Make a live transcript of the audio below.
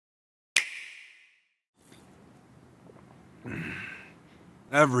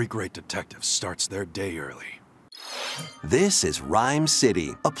Every great detective starts their day early. This is Rhyme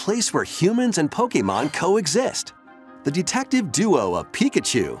City, a place where humans and Pokémon coexist. The detective duo of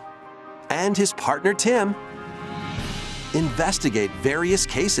Pikachu and his partner Tim investigate various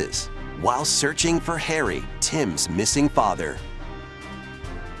cases while searching for Harry, Tim's missing father.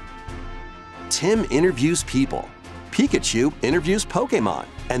 Tim interviews people, Pikachu interviews Pokémon,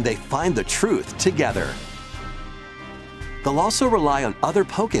 and they find the truth together. They'll also rely on other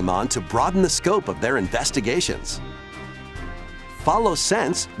Pokémon to broaden the scope of their investigations. Follow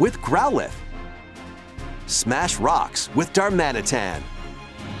scents with Growlithe. Smash rocks with Darmanitan.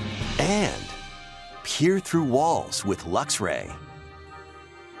 And peer through walls with Luxray.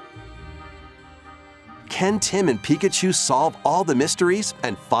 Can Tim and Pikachu solve all the mysteries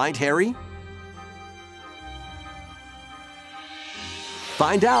and find Harry?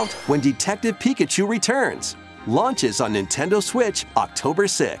 Find out when Detective Pikachu returns. Launches on Nintendo Switch October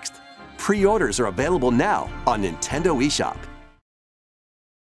 6th. Pre-orders are available now on Nintendo eShop.